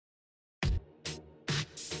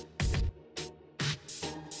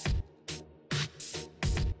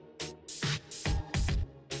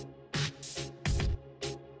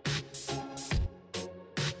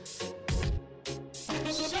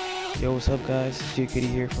Yo, what's up guys? JKD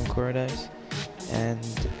here from Cora Dyce, and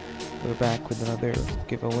we're back with another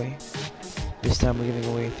giveaway. This time we're giving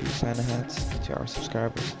away 3 Santa hats to our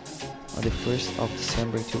subscribers on the 1st of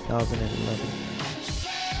December 2011.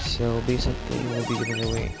 So basically we'll be giving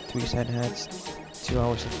away 3 Santa hats to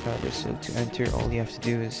our subscribers. So to enter, all you have to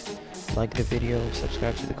do is like the video,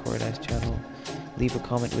 subscribe to the Cora Dyce channel, leave a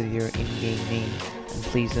comment with your in-game name, and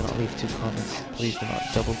please do not leave 2 comments. Please do not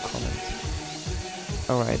double comment.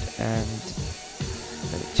 Alright, and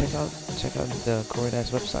check out the Cora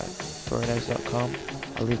Dyce website, coradice.com.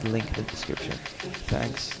 I'll leave the link in the description.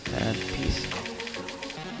 Thanks and peace.